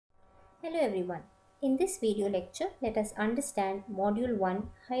Hello everyone. In this video lecture, let us understand Module 1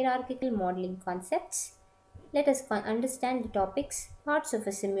 Hierarchical Modeling Concepts. Let us understand the topics Parts of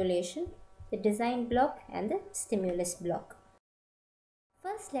a Simulation, the Design Block and the Stimulus Block.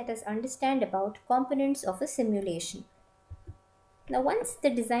 First, let us understand about components of a simulation. Now once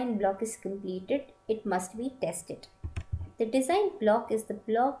the design block is completed, it must be tested. The design block is the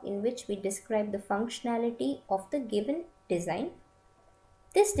block in which we describe the functionality of the given design.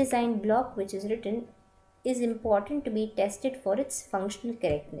 This design block which is written is important to be tested for its functional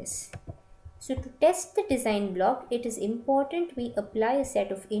correctness. So to test the design block, it is important we apply a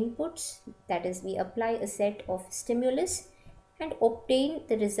set of inputs, that is we apply a set of stimulus and obtain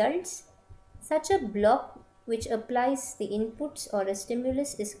the results. Such a block which applies the inputs or a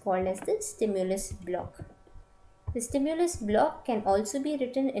stimulus is called as the stimulus block. The stimulus block can also be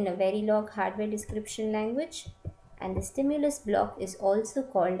written in a Verilog hardware description language, and the stimulus block is also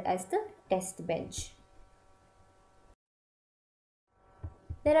called as the test bench.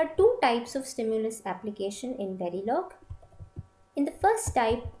 There are two types of stimulus application in Verilog. In the first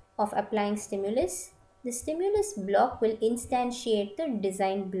type of applying stimulus, the stimulus block will instantiate the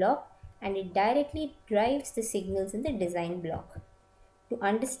design block and it directly drives the signals in the design block. To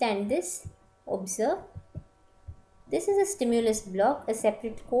understand this, observe. This is a stimulus block, a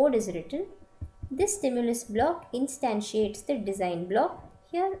separate code is written. This stimulus block instantiates the design block.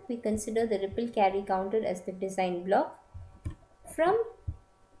 Here we consider the ripple carry counter as the design block. From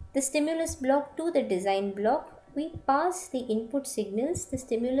the stimulus block to the design block, we pass the input signals, the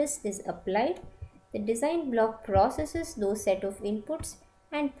stimulus is applied, the design block processes those set of inputs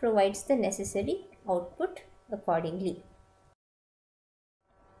and provides the necessary output accordingly.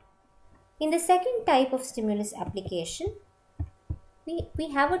 In the second type of stimulus application, we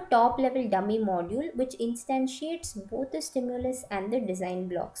have a top level dummy module which instantiates both the stimulus and the design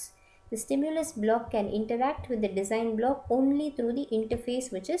blocks. The stimulus block can interact with the design block only through the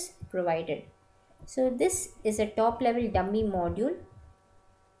interface which is provided. So this is a top level dummy module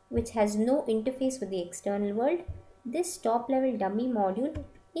which has no interface with the external world. This top level dummy module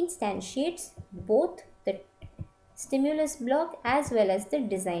instantiates both the stimulus block as well as the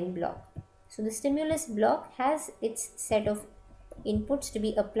design block. So the stimulus block has its set of inputs to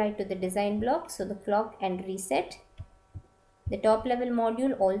be applied to the design block, so the clock and reset. The top level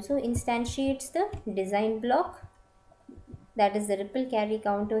module also instantiates the design block, that is the ripple carry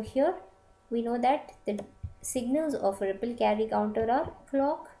counter. Here we know that the signals of a ripple carry counter are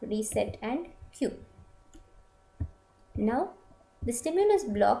clock, reset and cue. Now the stimulus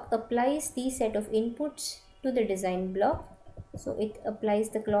block applies the set of inputs to the design block. So it applies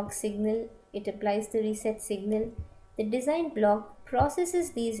the clock signal, it applies the reset signal. The design block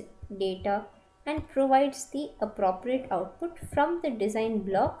processes these data and provides the appropriate output from the design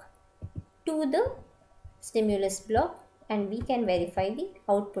block to the stimulus block, and we can verify the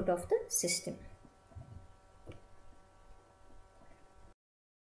output of the system.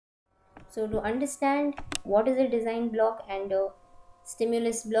 So to understand what is a design block and a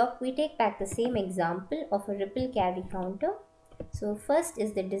stimulus block, we take back the same example of a ripple carry counter. So first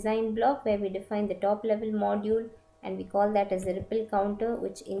is the design block where we define the top level module and we call that as the ripple counter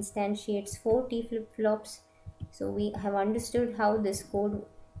which instantiates 4 T flip-flops. So we have understood how this code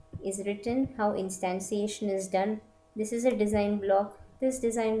is written, how instantiation is done. This is a design block. This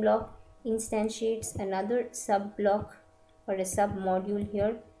design block instantiates another sub block or a sub module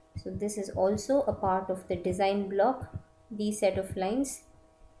here. So this is also a part of the design block, these set of lines.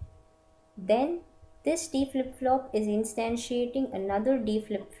 Then this D flip-flop is instantiating another D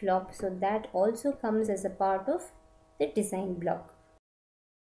flip-flop, so that also comes as a part of the design block.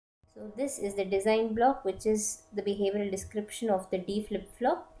 So this is the design block, which is the behavioral description of the D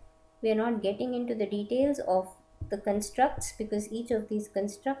flip-flop. We are not getting into the details of the constructs because each of these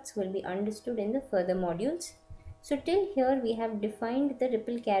constructs will be understood in the further modules. So till here we have defined the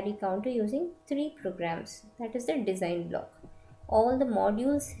ripple carry counter using 3 programs, that is the design block. All the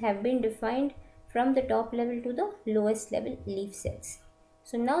modules have been defined from the top level to the lowest level leaf cells.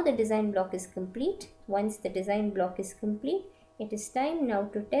 So now the design block is complete. Once the design block is complete, it is time now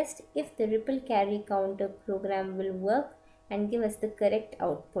to test if the ripple carry counter program will work and give us the correct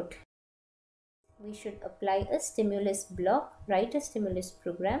output. We should apply a stimulus block, write a stimulus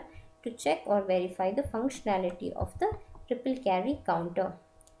program to check or verify the functionality of the ripple carry counter.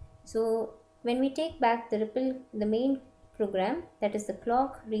 So when we take back the main program, that is the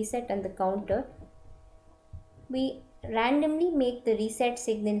clock, reset and the counter, we randomly make the reset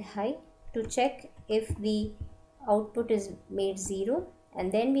signal high to check if the output is made 0,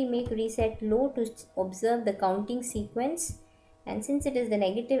 and then we make reset low to observe the counting sequence, and since it is the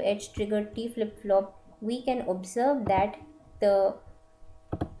negative edge triggered T flip-flop, we can observe that the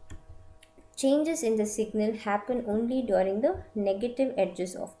changes in the signal happen only during the negative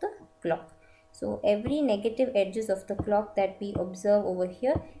edges of the clock. So every negative edges of the clock that we observe over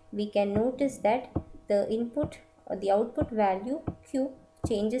here, we can notice that the input or the output value Q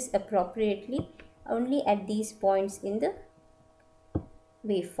changes appropriately only at these points in the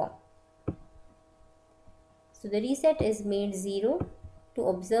waveform. So the reset is made 0 to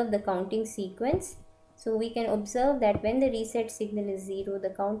observe the counting sequence. So we can observe that when the reset signal is 0, the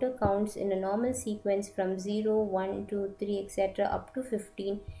counter counts in a normal sequence from 0, 1, 2, 3, etc. up to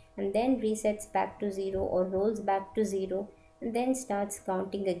 15, and then resets back to 0 or rolls back to 0 and then starts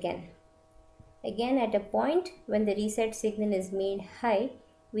counting again. Again, at a point when the reset signal is made high,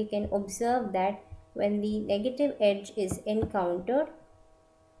 we can observe that when the negative edge is encountered,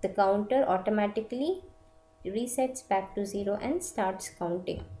 the counter automatically resets back to 0 and starts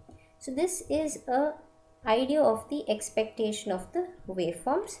counting. So this is a idea of the expectation of the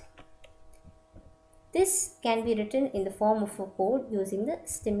waveforms. This can be written in the form of a code using the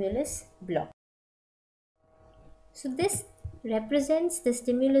stimulus block. So this represents the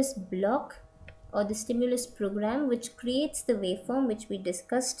stimulus block or the stimulus program which creates the waveform which we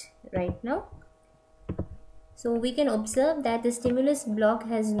discussed right now. So we can observe that the stimulus block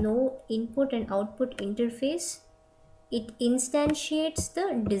has no input and output interface. It instantiates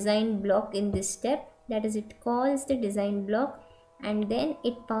the design block in this step, that is, it calls the design block and then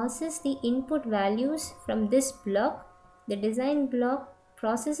it passes the input values from this block. The design block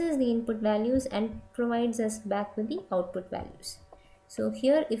processes the input values and provides us back with the output values. So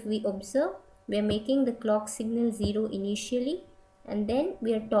here if we observe, we are making the clock signal 0 initially, and then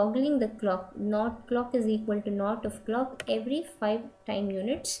we are toggling the clock. Not clock is equal to naught of clock every 5 time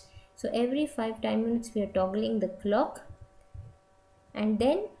units. So every 5 time units we are toggling the clock, and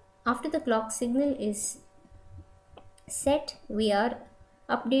then after the clock signal is set, we are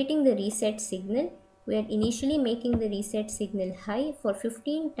updating the reset signal. We are initially making the reset signal high for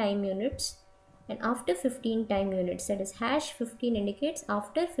 15 time units, and after 15 time units, that is hash 15 indicates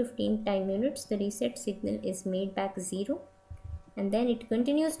after 15 time units the reset signal is made back 0, and then it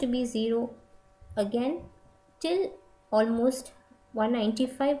continues to be 0 again till almost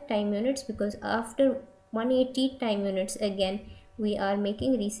 195 time units, because after 180 time units again we are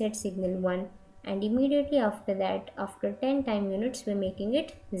making reset signal 1, and immediately after that, after 10 time units, we are making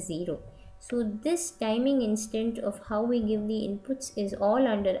it 0. So this timing instant of how we give the inputs is all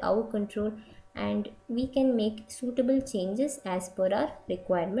under our control, and we can make suitable changes as per our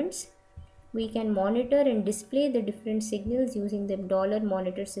requirements. We can monitor and display the different signals using the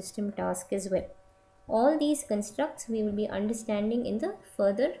 $monitor system task as well. All these constructs we will be understanding in the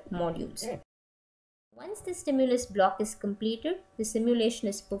further modules. Once the stimulus block is completed, the simulation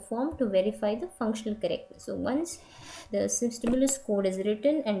is performed to verify the functional correctness. So once the stimulus code is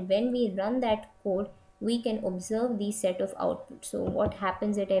written and when we run that code, we can observe the set of outputs. So what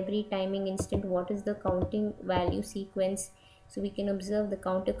happens at every timing instant, what is the counting value sequence. So we can observe the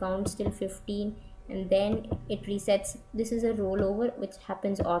counter counts till 15 and then it resets. This is a rollover which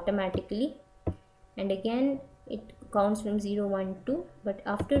happens automatically, and again it counts from 0, 1, 2, but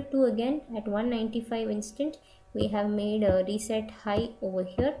after 2 again at 195 instant we have made a reset high over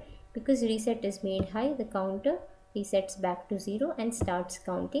here. Because reset is made high, the counter resets back to 0 and starts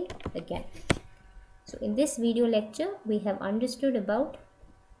counting again. So in this video lecture we have understood about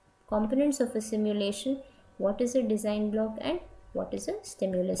components of a simulation, what is a design block and what is a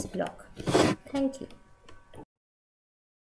stimulus block. Thank you.